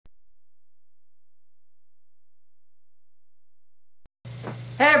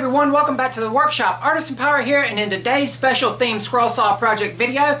Hey everyone, welcome back to the workshop. Artisan Pirate here, and in today's special theme scroll saw project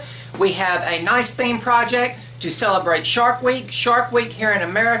video, we have a nice theme project to celebrate Shark Week. Shark Week here in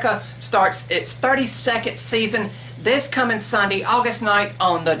America starts its 32nd season this coming Sunday, August 9th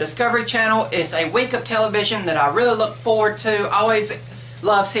on the Discovery Channel. It's a week of television that I really look forward to. I always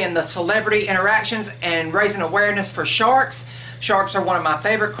love seeing the celebrity interactions and raising awareness for sharks. Sharks are one of my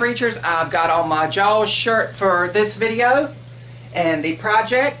favorite creatures. I've got on my Jaws shirt for this video. And the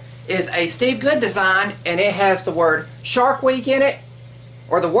project is a Steve Good design, and it has the word Shark Week in it,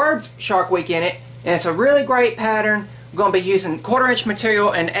 or the words Shark Week in it, and it's a really great pattern. We're going to be using 1/4"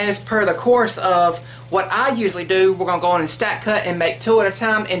 material, and as per the course of what I usually do, we're going to go on and stack cut and make 2 at a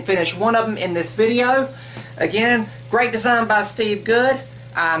time and finish one of them in this video. Again, great design by Steve Good.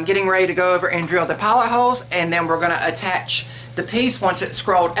 I'm getting ready to go over and drill the pilot holes, and then we're going to attach the piece once it's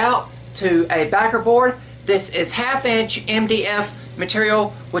scrolled out to a backer board. This is 1/2" MDF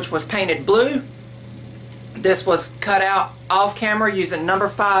material, which was painted blue. This was cut out off camera using number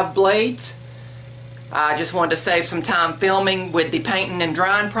 5 blades. I just wanted to save some time filming with the painting and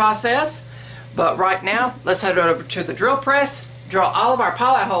drying process. But right now, let's head over to the drill press, drill all of our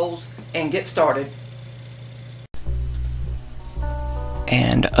pilot holes, and get started.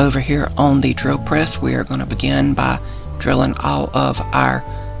 And over here on the drill press, we are going to begin by drilling all of our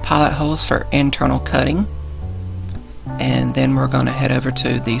pilot holes for internal cutting, and then we're going to head over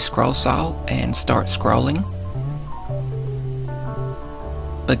to the scroll saw and start scrolling,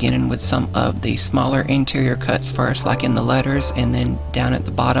 beginning with some of the smaller interior cuts first, like in the letters, and then down at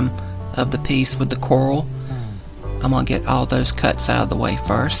the bottom of the piece with the coral. I'm going to get all those cuts out of the way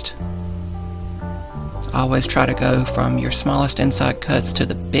first. Always try to go from your smallest inside cuts to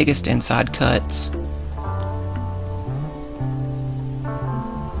the biggest inside cuts.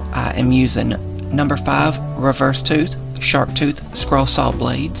 I am using number 5 reverse tooth, shark tooth scroll saw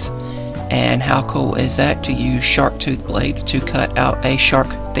blades. And how cool is that to use shark tooth blades to cut out a shark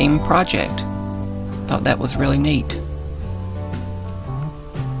theme project? Thought that was really neat.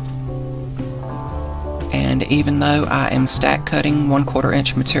 And even though I am stack cutting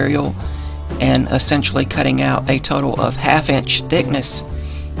 1/4" material and essentially cutting out a total of 1/2" thickness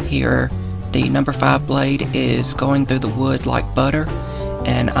here, the number 5 blade is going through the wood like butter,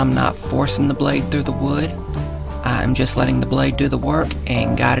 and I'm not forcing the blade through the wood. I'm just letting the blade do the work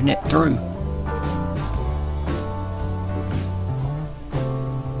and guiding it through.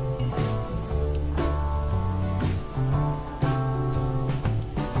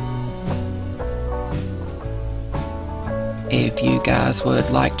 If you guys would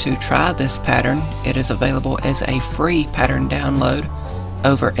like to try this pattern, it is available as a free pattern download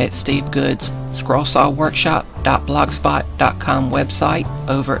over at Steve Good's scrollsawworkshop.blogspot.com website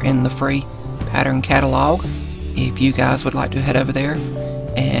over in the free pattern catalog. If you guys would like to head over there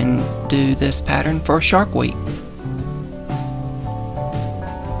and do this pattern for Shark Week.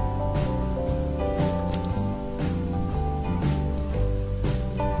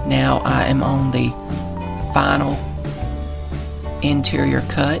 Now I am on the final interior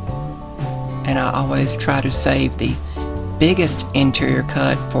cut, and I always try to save the biggest interior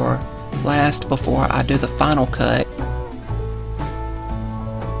cut for last before I do the final cut.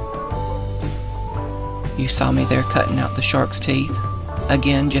 You saw me there cutting out the shark's teeth.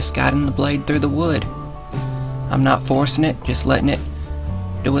 Again, just guiding the blade through the wood. I'm not forcing it, just letting it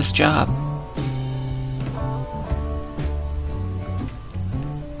do its job.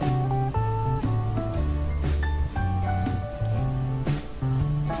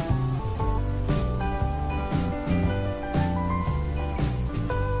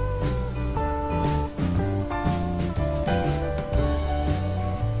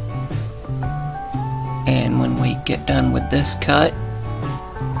 And when we get done with this cut,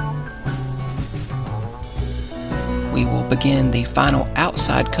 we will begin the final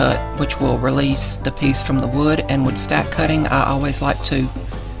outside cut, which will release the piece from the wood. And with stack cutting, I always like to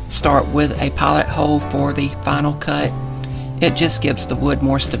start with a pilot hole for the final cut. It just gives the wood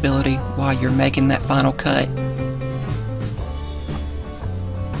more stability while you're making that final cut.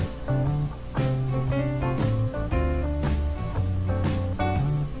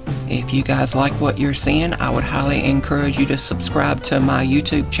 If you guys like what you're seeing, I would highly encourage you to subscribe to my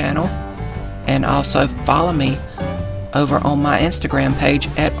YouTube channel, and also follow me over on my Instagram page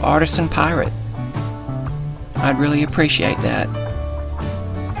at Artisan Pirate. I'd really appreciate that.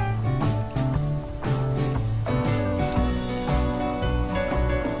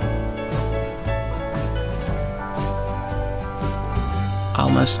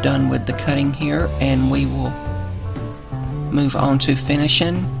 Almost done with the cutting here, and we will move on to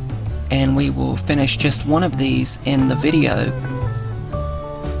finishing, and we will finish just one of these in the video.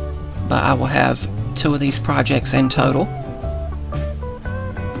 but I will have 2 of these projects in total.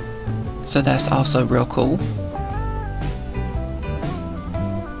 So that's also real cool.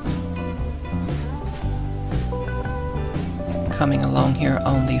 Coming along here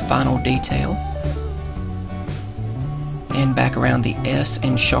on the final detail, and back around the S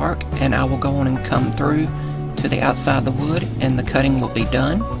in shark, and I will go on and come through to the outside of the wood, and the cutting will be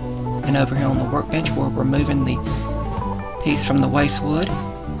done. And over here on the workbench, we're removing the piece from the waste wood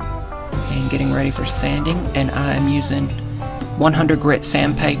and getting ready for sanding, and I am using 100 grit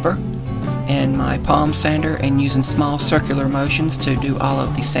sandpaper and my palm sander, and using small circular motions to do all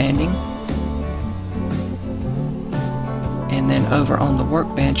of the sanding. And then over on the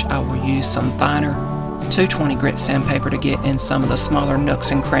workbench, I will use some finer 220 grit sandpaper to get in some of the smaller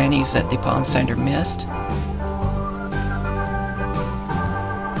nooks and crannies that the palm sander missed.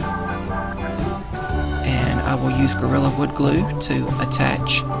 And I will use Gorilla Wood Glue to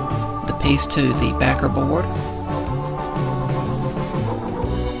attach the piece to the backer board.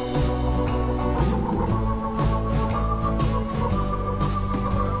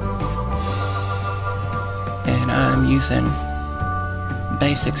 And I'm using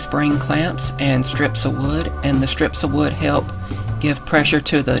basic spring clamps and strips of wood, and the strips of wood help give pressure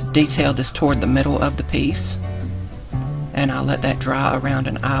to the detail that's toward the middle of the piece. And I let that dry around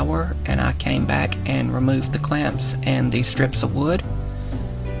an hour, and I came back and removed the clamps and the strips of wood.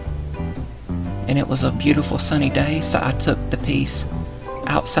 And it was a beautiful sunny day, so I took the piece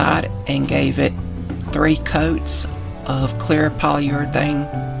outside and gave it 3 coats of clear polyurethane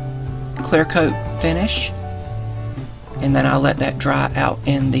clear coat finish, and then I let that dry out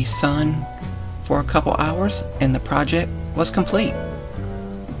in the sun for a couple hours, and the project was complete.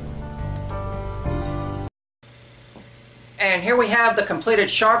 And here we have the completed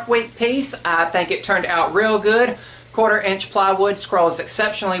Shark Week piece. I think it turned out real good. 1/4 inch plywood scrolls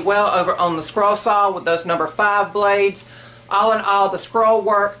exceptionally well over on the scroll saw with those number 5 blades. All in all, the scroll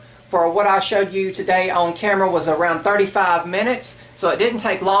work for what I showed you today on camera was around 35 minutes, so it didn't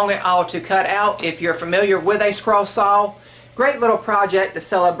take long at all to cut out if you're familiar with a scroll saw. Great little project to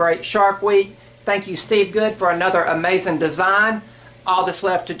celebrate Shark Week. Thank you, Steve Good, for another amazing design. All that's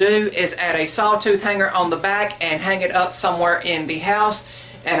left to do is add a sawtooth hanger on the back and hang it up somewhere in the house,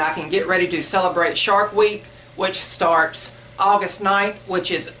 and I can get ready to celebrate Shark Week, which starts August 9th,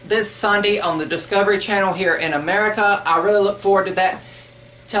 which is this Sunday on the Discovery Channel here in America. I really look forward to that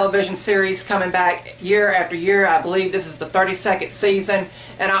television series coming back year after year. I believe this is the 32nd season,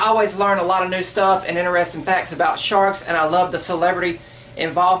 and I always learn a lot of new stuff and interesting facts about sharks, and I love the celebrity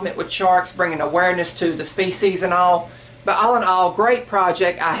involvement with sharks, bringing awareness to the species and all. But all in all, great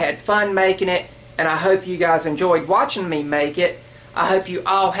project. I had fun making it, and I hope you guys enjoyed watching me make it. I hope you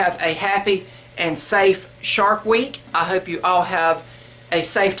all have a happy and safe Shark Week. I hope you all have a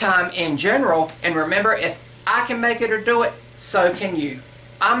safe time in general, and remember, if I can make it or do it, so can you.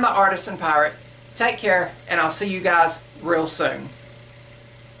 I'm the Artisan Pirate. Take care, and I'll see you guys real soon.